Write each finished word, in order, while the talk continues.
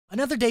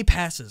Another day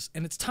passes,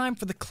 and it's time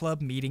for the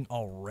club meeting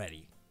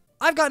already.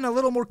 I've gotten a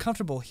little more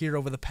comfortable here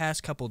over the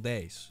past couple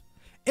days.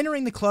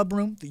 Entering the club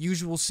room, the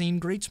usual scene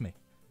greets me.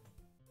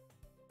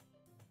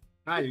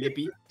 Hi,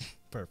 Lippy.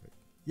 Perfect.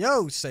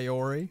 Yo,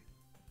 Sayori.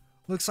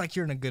 Looks like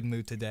you're in a good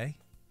mood today.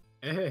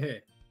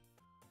 Hey,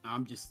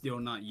 I'm just still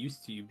not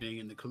used to you being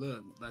in the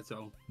club, that's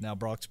all. Now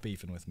Brock's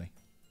beefing with me.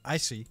 I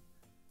see.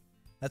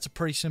 That's a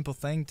pretty simple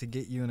thing to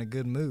get you in a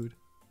good mood.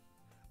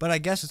 But I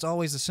guess it's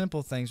always the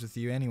simple things with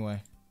you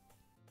anyway.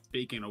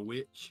 Speaking of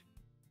which,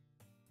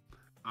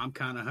 I'm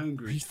kind of Are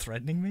hungry. you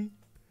threatening me?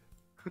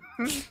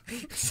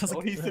 Oh,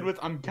 he said with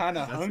I'm kind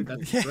of hungry.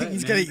 That's Yeah, a threat,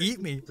 he's man. gonna eat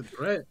me. It's a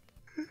threat.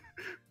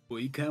 Will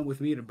you come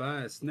with me to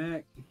buy a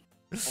snack?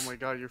 Oh my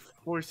god, you're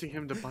forcing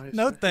him to buy.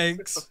 No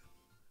thanks.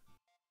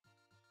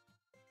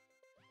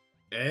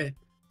 Eh?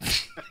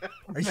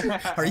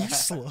 Are you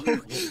slow?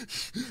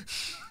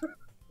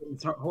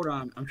 Hold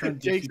on, I'm trying to.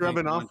 Jake's get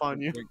rubbing back off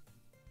on you. quick.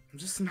 I'm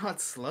just not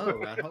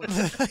slow at all.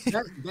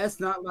 That's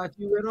not like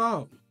you at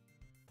all.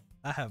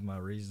 I have my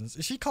reasons.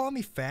 Is she calling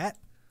me fat?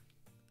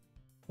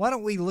 Why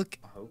don't we look...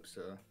 I hope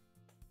so.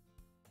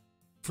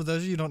 For those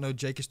of you who don't know,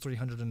 Jake is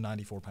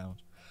 394 pounds.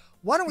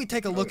 Why don't we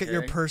take a look at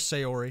your Okay. purse,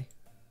 Sayori?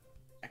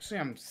 Actually,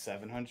 I'm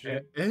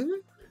 700. Eh?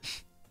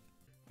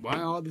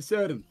 Why all of a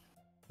sudden?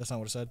 That's not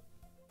what I said.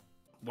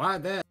 Why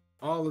that?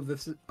 All of a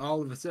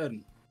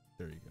sudden.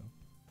 There you go.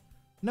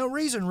 No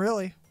reason,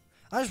 really.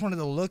 I just wanted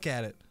to look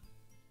at it.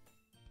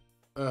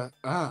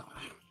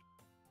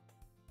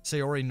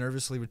 Sayori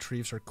nervously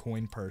retrieves her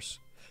coin purse.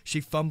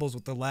 She fumbles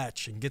with the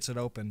latch and gets it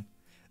open.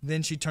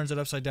 Then she turns it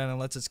upside down and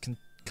lets its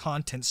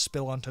contents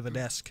spill onto the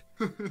desk.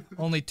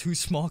 Only 2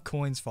 small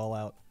coins fall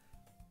out.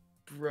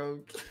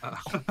 Broke.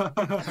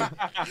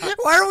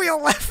 Why are we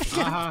all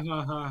laughing?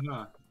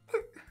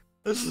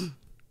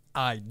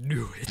 I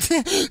knew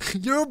it.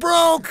 You're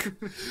broke.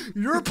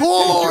 You're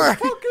poor.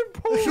 Fucking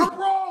poor. You're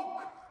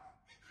broke.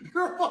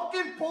 You're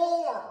fucking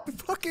poor.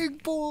 Fucking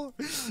poor.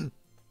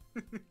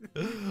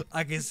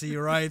 I can see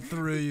right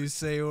through you,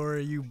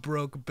 Sayori, you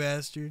broke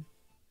bastard.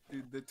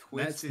 Dude, the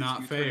twist That's is not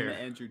you turn fair. to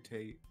Andrew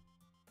Tate.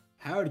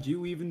 How did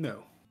you even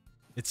know?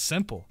 It's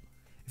simple.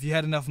 If you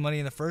had enough money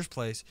in the first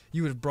place,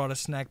 you would have brought a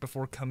snack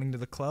before coming to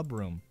the club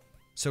room.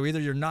 So either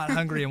you're not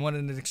hungry and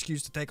wanted an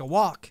excuse to take a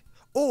walk,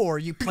 or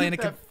you plan to...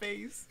 That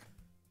face.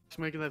 Just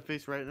making that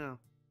face right now.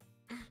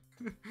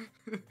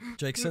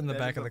 Jake, sit in the That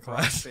back is of a the broad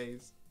class.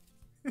 Face.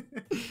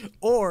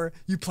 Or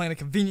you plan to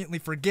conveniently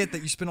forget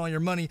that you spent all your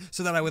money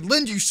so that I would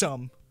lend you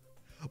some.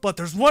 But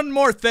there's one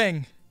more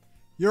thing.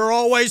 You're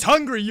always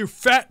hungry, you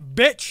fat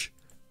bitch.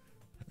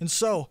 And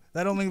so,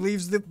 that only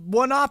leaves the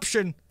one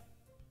option.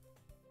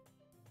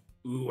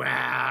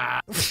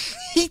 Wow.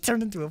 He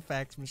turned into a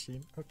fax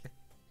machine. Okay.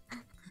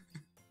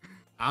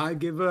 I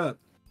give up.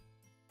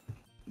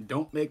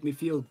 Don't make me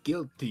feel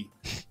guilty.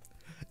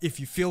 If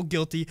you feel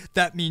guilty,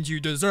 that means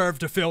you deserve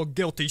to feel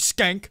guilty,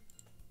 skank.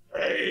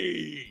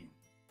 Hey.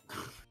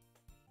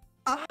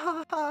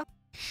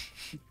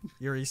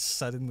 Yuri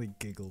suddenly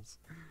giggles.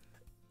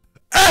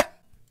 Ah!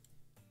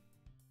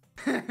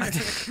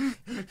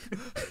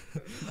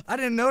 I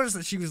didn't notice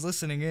that she was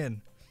listening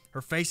in.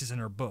 Her face is in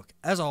her book,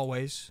 as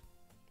always.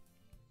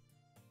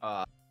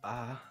 That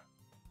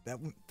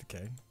one,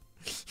 okay.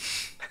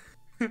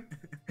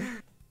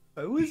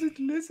 I wasn't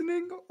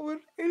listening or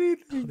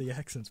anything. Oh, the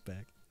accent's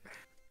back.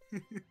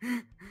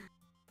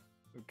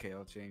 Okay,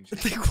 I'll change it.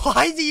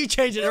 Why do you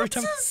change it every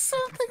time? There's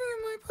something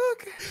in my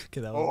book.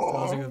 Okay, that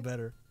was even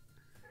better.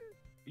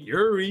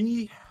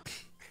 Yuri.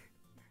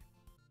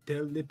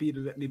 Tell Lippy to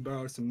let me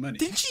borrow some money.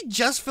 Didn't she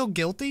just feel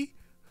guilty?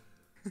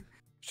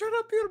 Shut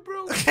up, you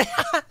bro.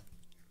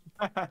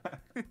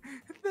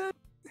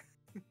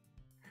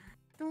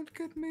 Don't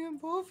get me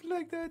involved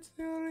like that,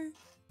 Yuri.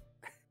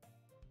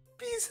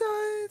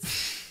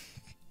 Besides,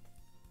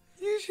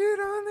 you should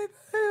only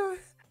pay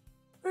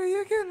where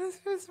you get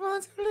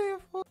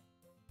responsibility for.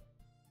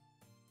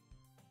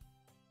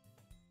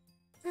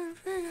 And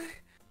figure,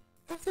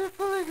 if they're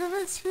fully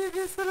convinced she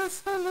gets to the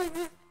sun like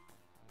that,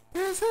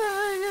 here's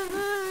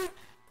how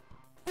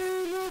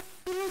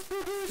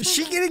Is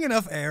she getting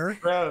enough air?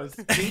 Bro,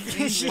 speak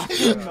She-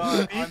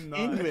 I'm not.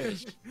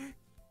 English.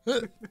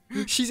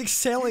 She's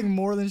exhaling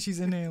more than she's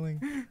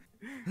inhaling.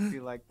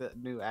 You like that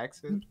new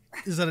accent?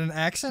 Is that an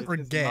accent or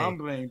It's gay?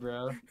 mumbling,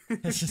 bro.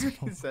 It's just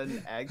Is that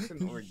an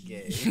accent or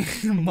gay?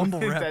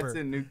 mumble That's rapper.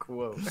 a new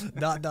quote.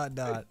 Dot dot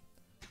dot.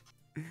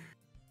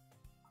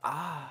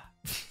 Ah,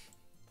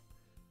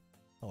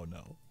 Oh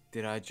no.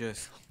 did I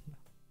just...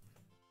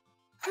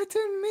 I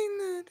didn't mean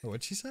that.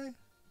 What'd she say?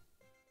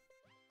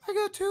 I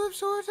got too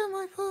absorbed in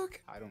my book.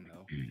 I don't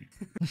know.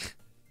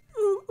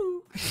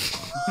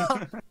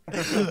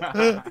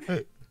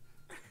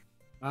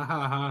 Ha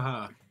ha ha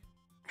ha.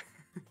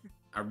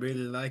 I really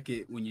like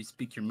it when you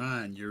speak your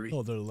mind, Yuri.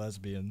 Oh, they're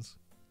lesbians.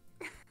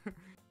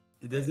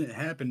 It doesn't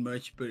happen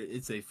much, but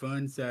it's a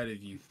fun side of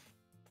you.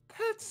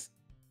 That's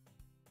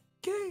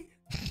gay.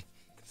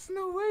 There's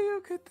no way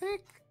you could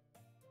think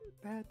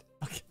that.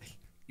 Okay.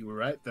 You were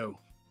right, though.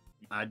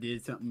 I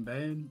did something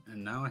bad,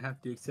 and now I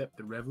have to accept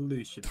the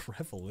revolution. The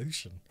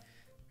revolution.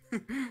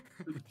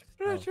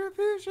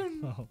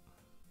 Retribution. Oh.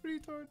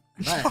 Retard.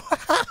 Right.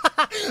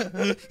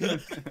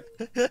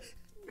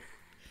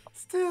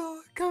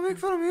 Still, can't make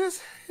fun of me.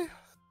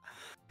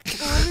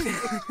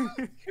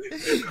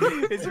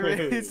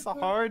 It's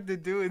hard to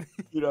do it.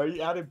 Dude, are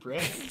you out of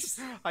breath?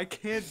 I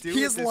can't do it.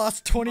 He has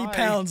lost 20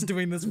 pounds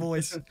doing this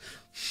voice.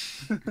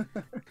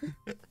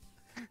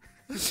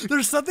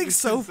 There's something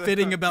so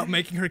fitting about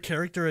making her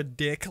character a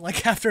dick,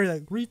 like after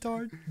like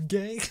retard,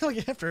 gay,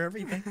 like after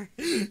everything.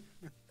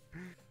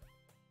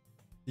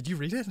 Did you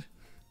read it?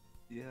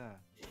 Yeah.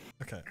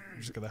 Okay, I'm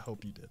just gonna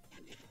hope you did.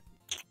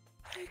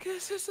 I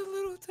guess there's a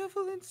little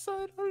devil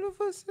inside all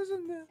of us,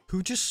 isn't there?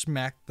 Who just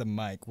smacked the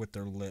mic with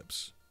their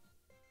lips?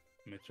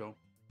 Mitchell.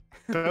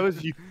 That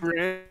was you,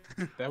 Brant.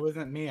 That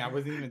wasn't me. I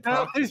wasn't even That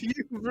talking. was you,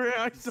 Brant.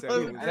 I saw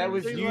So That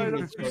was you,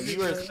 Mitchell. You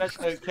were such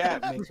a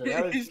cat, Mitchell.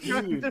 That was He's you,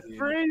 trying to dude.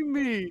 frame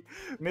me.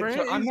 Mitchell,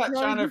 Brant I'm is not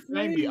trying to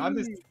frame you. I'm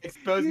me. just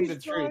exposing He's the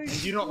truth. trying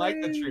And you don't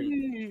like the to truth.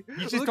 frame me. You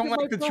just Look don't at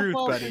like my the truth,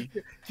 profile buddy.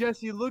 picture.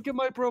 Jesse, look at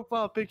my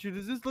profile picture.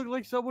 Does this look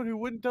like someone who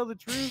wouldn't tell the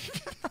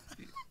truth?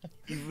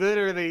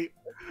 Literally.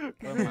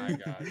 Oh my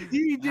god.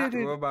 He did What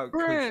it. about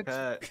Brant.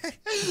 Coach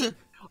Pat?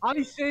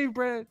 I saved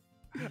Brant.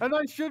 And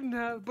I shouldn't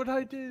have, but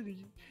I did.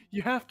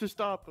 You have to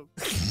stop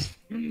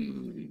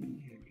him.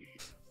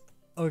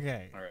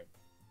 Okay. Alright.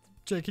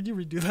 Jay, can you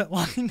redo that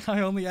line?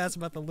 I only asked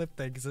about the lip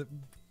thing because it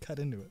cut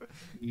into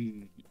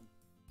it.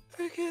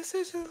 I guess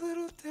there's a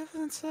little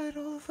devil inside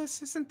all of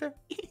us, isn't there?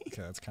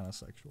 Okay, that's kind of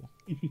sexual.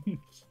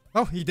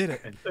 Oh, he did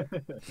it.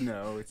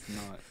 No, it's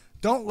not.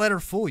 Don't let her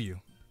fool you.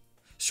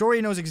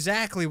 Sayori knows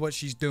exactly what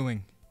she's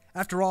doing.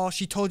 After all,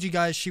 she told you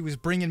guys she was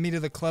bringing me to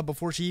the club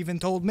before she even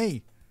told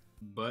me.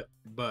 But.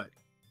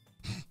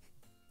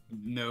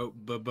 No,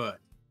 but.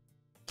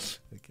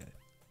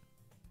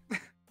 Okay.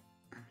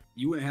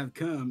 You wouldn't have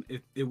come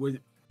if it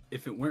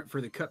weren't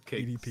for the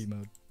cupcakes. EDP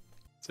mode.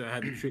 So I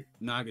had to trick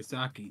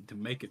Nagasaki to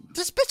make it.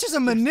 This bitch is a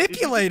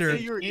manipulator.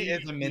 Did you just say you're He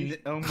is a EDP? min-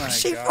 Oh my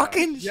She god.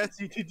 fucking.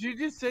 Jesse, did you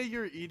just say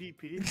you're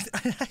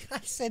EDP? I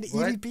said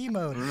What? EDP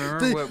mode.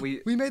 Remember The- what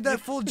we? We made that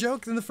full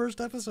joke in the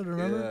first episode,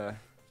 remember?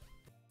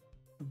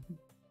 Yeah.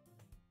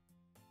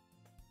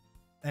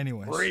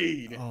 Anyways.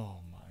 Read. Oh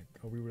my.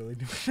 Are we really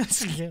doing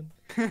this again?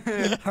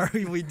 Are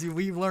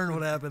we learned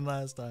what happened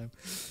last time.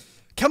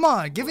 Come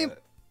on, give him.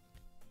 What?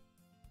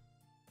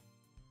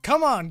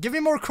 Come on, give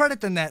him more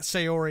credit than that,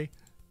 Sayori.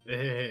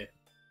 Eh.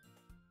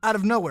 Out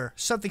of nowhere,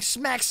 something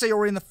smacks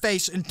Sayori in the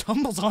face and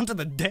tumbles onto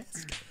the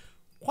desk.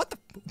 What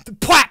the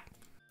PWAP!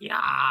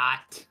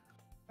 Yacht.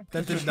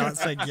 That did not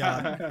say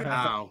yacht.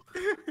 Ow.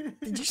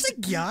 Did you say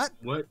yacht?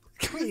 What?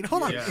 Wait,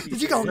 hold on. Yeah.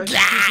 Did you go What?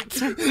 yacht?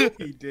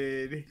 He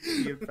did.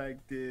 He in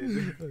fact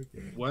did.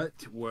 Okay. What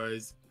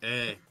was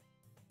a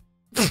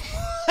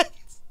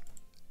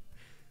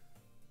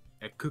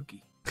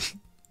cookie?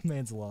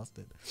 Man's lost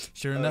it.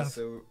 Sure enough.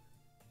 So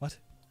What?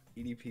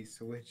 EDP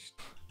switched.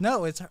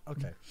 No, it's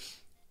okay.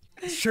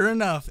 Sure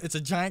enough, it's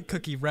a giant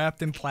cookie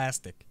wrapped in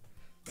plastic.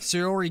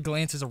 Sayori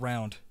glances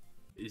around.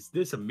 Is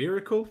this a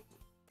miracle?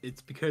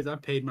 It's because I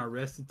paid my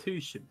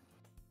restitution.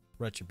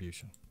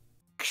 Retribution.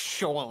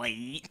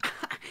 Surely.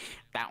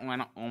 That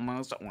one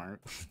almost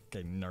worked.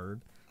 Okay,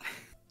 nerd.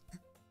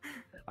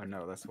 I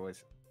know that's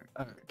voice.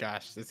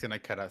 Gosh, it's gonna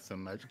cut out so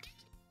much.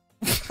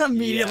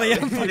 Immediately, Yeah,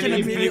 I'm fucking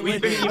we immediately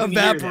couldn't even hear that. We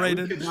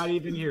evaporated. could not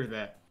even hear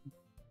that.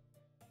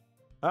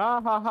 Ah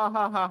ha ha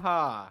ha ha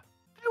ha.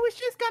 I was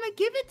just gonna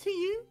give it to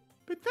you,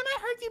 but then I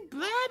heard you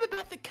blab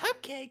about the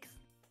cupcakes.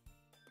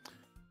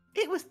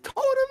 It was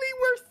totally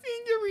worth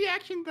seeing your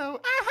reaction, though.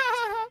 Ah, ha,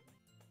 ha,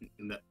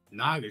 ha.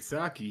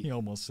 Nagasaki. He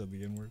almost said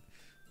the N-word.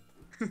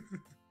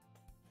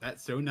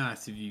 That's so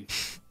nice of you.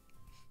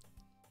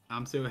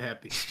 I'm so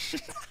happy.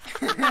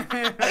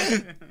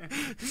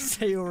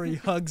 Sayori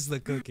hugs the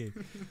cookie.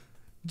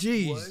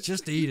 Jeez,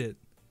 just eat it.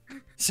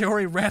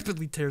 Sayori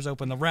rapidly tears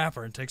open the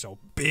wrapper and takes a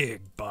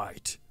big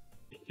bite.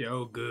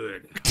 So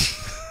good.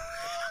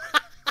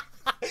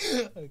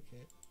 Okay.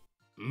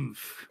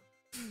 Oof.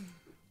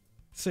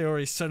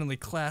 Sayori suddenly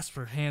clasps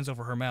her hands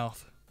over her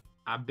mouth.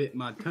 I bit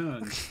my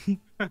tongue.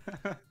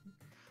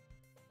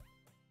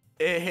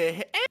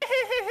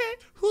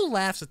 Who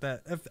laughs at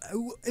that?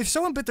 If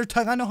someone bit their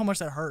tongue, I know how much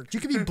that hurts. You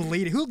could be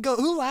bleeding.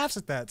 Who laughs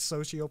at that,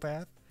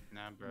 sociopath?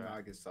 Nah, bro.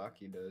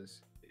 Nagasaki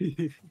does.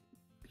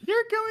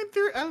 You're going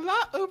through a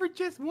lot over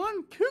just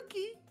one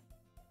cookie.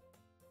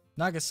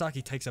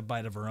 Nagasaki takes a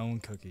bite of her own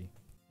cookie.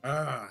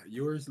 Ah,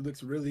 yours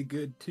looks really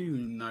good too,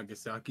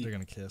 Nagasaki. They're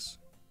gonna kiss.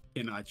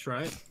 Can I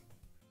try it?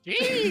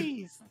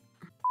 Jeez.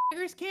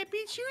 Beggars can't be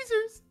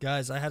choosers.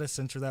 Guys, I had to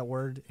censor that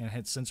word and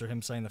hit censor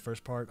him saying the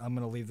first part. I'm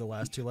gonna leave the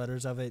last two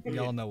letters of it.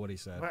 Y'all know what he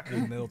said. What? The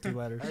middle two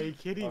letters. Are you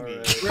kidding me?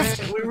 Alright.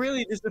 Brant, we're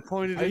really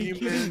disappointed Are in you you,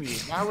 kidding man. me?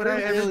 Why would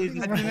I ever? Really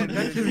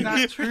That's just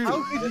not true.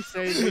 How could you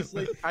say this?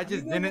 Like, I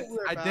just you know didn't. what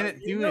we're I about.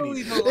 didn't You do know we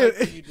anything. don't like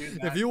when you do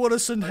that. If you want to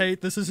send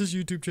hate, this is his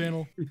YouTube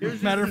channel.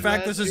 Here's Matter his of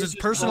fact, address, this is here's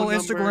his personal phone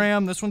number.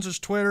 Instagram. This one's his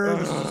Twitter.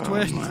 This is his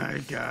Twitch. Oh my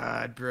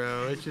god,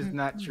 bro! It's just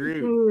not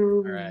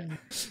true. All right.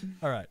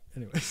 All right.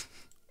 Anyways,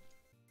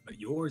 But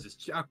yours is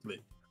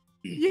chocolate.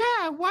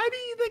 Yeah, why do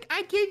you think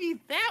I gave you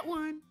that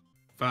one?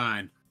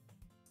 Fine.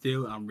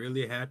 Still, I'm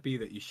really happy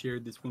that you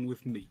shared this one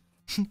with me.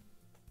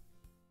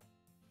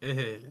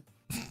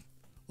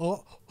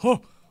 Oh,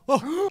 oh,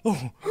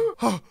 oh,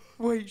 oh.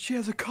 Wait, she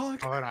has a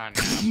cock. Hold on.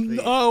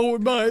 Oh,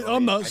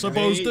 I'm not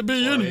supposed to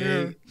be in wait.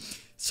 here.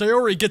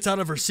 Sayori gets out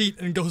of her seat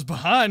and goes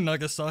behind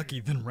Nagasaki,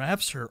 then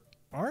wraps her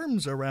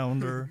arms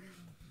around her.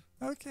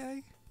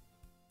 Okay.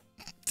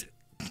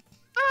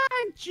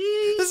 Ah,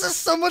 jeez. This is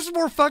so much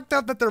more fucked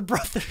up that they're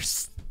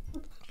brothers.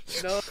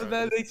 No,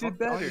 that makes it Why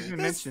would better. you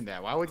mention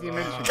that? Why would you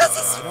mention that?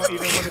 Because I don't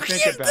even want to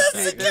think about this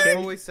that. again.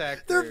 They're voice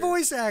actors. They're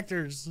voice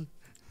actors.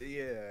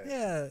 Yeah.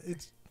 Yeah,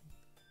 it's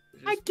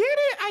I get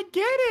it. I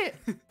get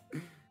it.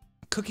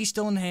 cookie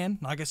still in hand.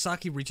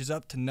 Nagasaki reaches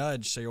up to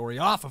nudge Sayori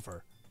off of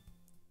her.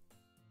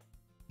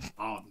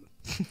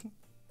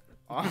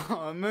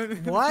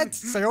 What?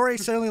 Sayori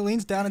suddenly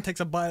leans down and takes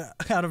a bite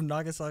out of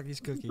Nagasaki's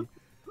cookie.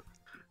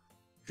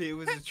 It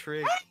was a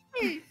trick.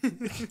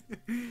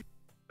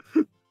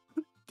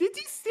 Did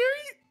you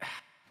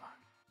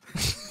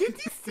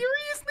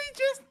seriously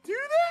just do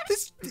that?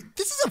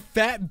 This is a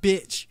fat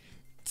bitch.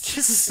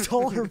 Just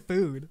stole her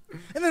food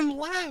and then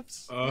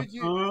laughs. Why would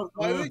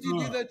you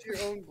do that to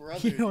your own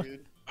brother, You know-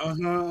 dude? What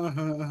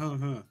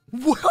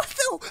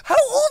the? How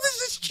old is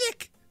this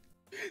chick?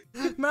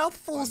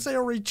 Mouthful of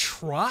Sayori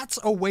trots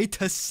away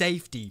to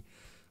safety.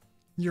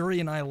 Yuri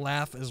and I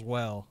laugh as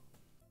well.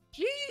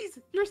 Jeez,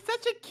 you're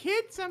such a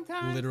kid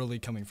sometimes. Literally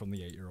coming from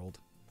the 8-year-old.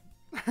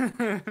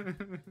 Monika,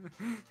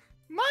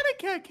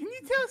 can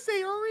you tell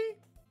Sayori?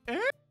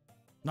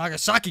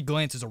 Nagasaki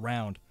glances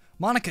around.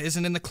 Monika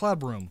isn't in the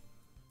club room.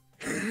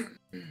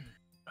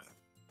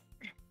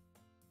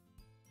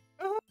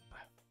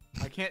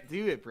 I can't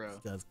do it, bro.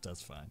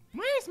 That's fine.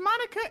 Where's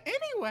Monika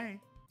anyway?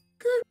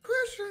 Good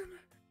question.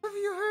 Have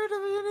you heard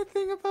of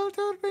anything about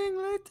her being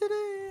late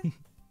today?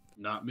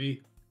 Not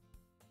me.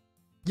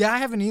 Yeah, I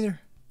haven't either.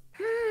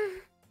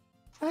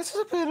 That's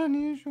a bit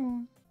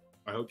unusual.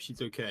 I hope she's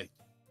okay.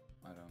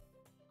 I don't.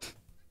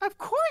 Of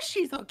course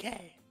she's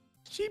okay.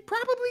 She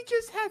probably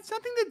just had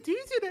something to do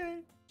today.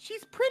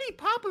 She's pretty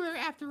popular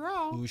after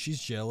all. Ooh,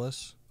 she's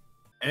jealous.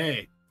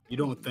 Hey, you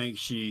don't think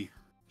she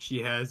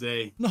has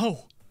a...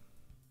 No.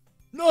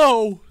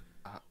 No.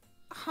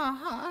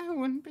 Haha, I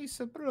wouldn't be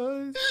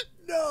surprised.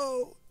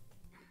 No.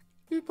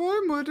 If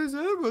I might as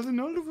well than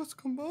all of us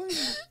combined.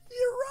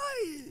 You're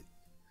right.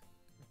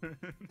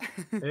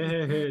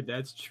 Hey,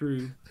 that's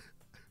true.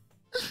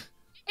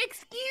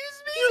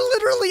 Excuse me? You're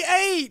literally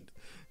 8.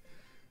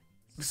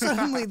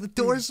 Suddenly, the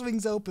door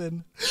swings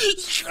open.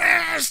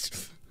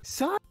 Yes!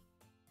 Sorry.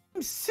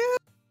 I'm super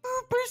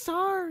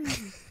sorry.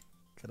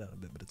 Cut out a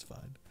bit, but it's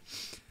fine.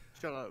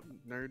 Shut up,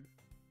 nerd.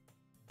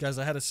 Guys,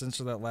 I had to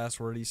censor that last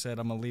word he said.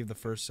 I'm gonna leave the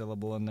first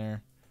syllable in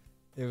there.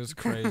 It was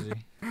crazy.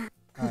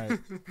 Alright.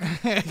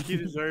 He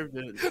deserved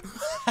it.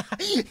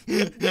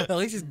 At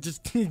least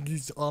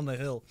he's on the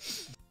hill.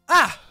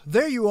 Ah!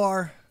 There you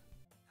are!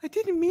 I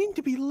didn't mean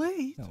to be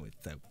late. Oh,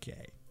 it's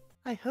okay.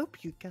 I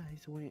hope you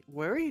guys weren't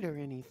worried or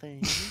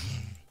anything.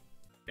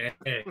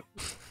 Hey.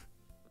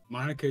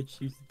 Monika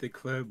chooses the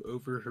club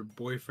over her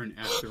boyfriend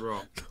after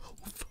all. Oh,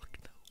 fuck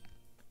no.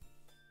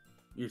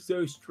 You're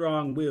so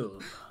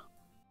strong-willed.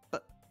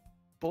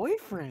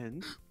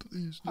 Boyfriend?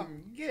 Please, no.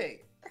 I'm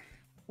gay.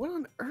 What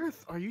on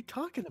earth are you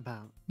talking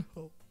about?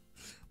 No.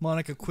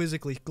 Monika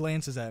quizzically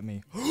glances at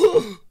me.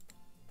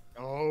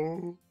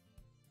 Oh.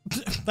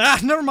 Ah,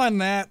 never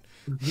mind that.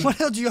 What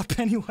held you up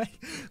anyway?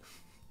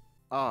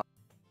 Okay.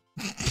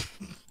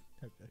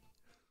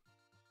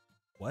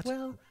 What?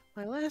 Well,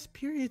 my last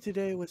period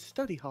today was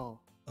study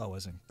hall. Oh,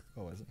 wasn't.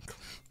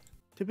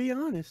 To be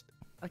honest,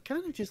 I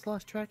kind of just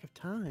lost track of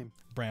time.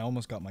 Brant, I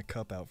almost got my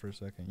cup out for a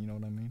second. You know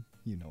what I mean?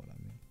 You know what I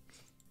mean.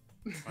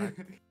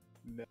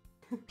 No.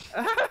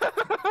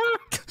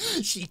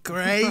 She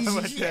crazy.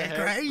 What She the heck,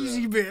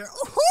 crazy, bro? man.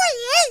 Oh,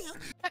 yeah.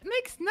 That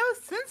makes no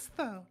sense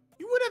though.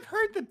 You would have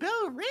heard the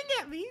bell ring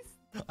at least.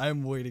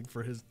 I'm waiting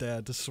for his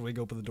dad to swing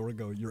open the door and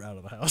go, "You're out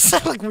of the house."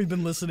 Like we've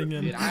been listening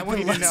in. Dude, I want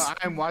you to know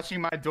I'm watching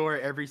my door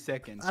every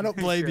second. I don't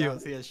Make blame sure I you.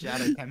 don't see a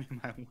shadow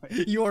coming my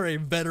way. You are a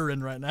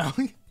veteran right now.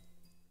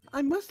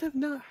 I must have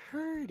not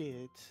heard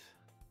it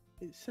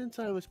since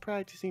I was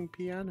practicing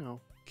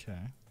piano. Okay.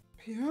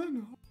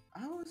 Piano?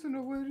 I wasn't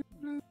aware to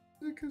play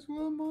music as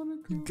well,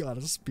 Monika. You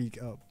gotta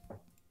speak up.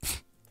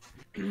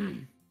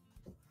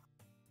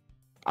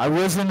 I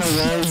wasn't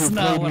aware That's you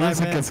not played what I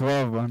music meant. as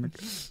well,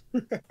 Monika.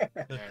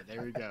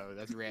 There we go.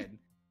 That's red.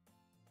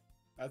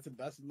 That's the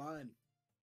best line.